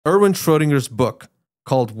Erwin Schrödinger's book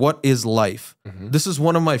called What is Life? Mm-hmm. This is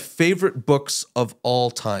one of my favorite books of all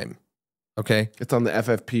time. Okay? It's on the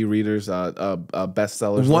FFP readers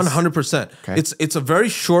bestsellers. 100%. Okay. It's a very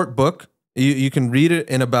short book. You can read it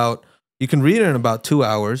in about 2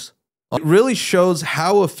 hours. It really shows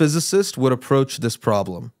how a physicist would approach this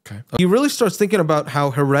problem. Okay. He really starts thinking about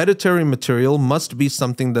how hereditary material must be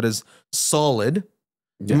something that is solid.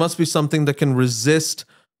 Yeah. It must be something that can resist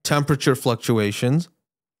temperature fluctuations.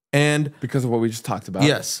 And Because of what we just talked about.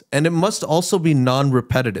 yes, and it must also be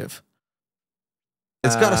non-repetitive.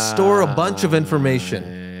 It's got to store a bunch of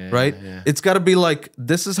information, right? Yeah. It's got to be like,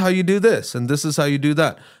 this is how you do this, and this is how you do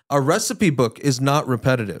that. A recipe book is not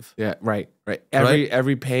repetitive. Yeah, right.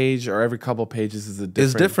 Every page or every couple pages is a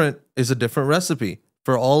different recipe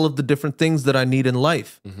for all of the different things that I need in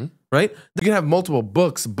life, right? You can have multiple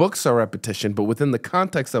books. Books are repetition, but within the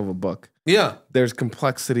context of a book, Yeah, there's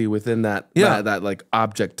complexity within that, Yeah. that like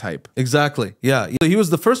object type. exactly. Yeah. So he was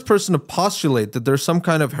the first person to postulate that there's some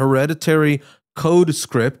kind of hereditary code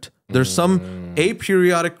script. There's some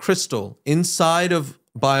aperiodic crystal inside of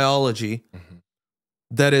biology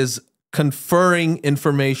that is conferring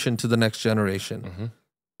information to the next generation.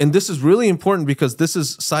 And this is really important because this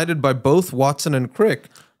is cited by both Watson and Crick,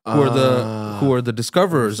 who are the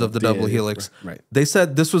discoverers of the double helix. Right. They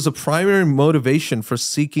said this was a primary motivation for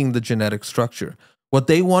seeking the genetic structure. What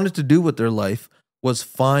they wanted to do with their life was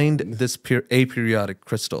find this aperiodic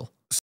crystal.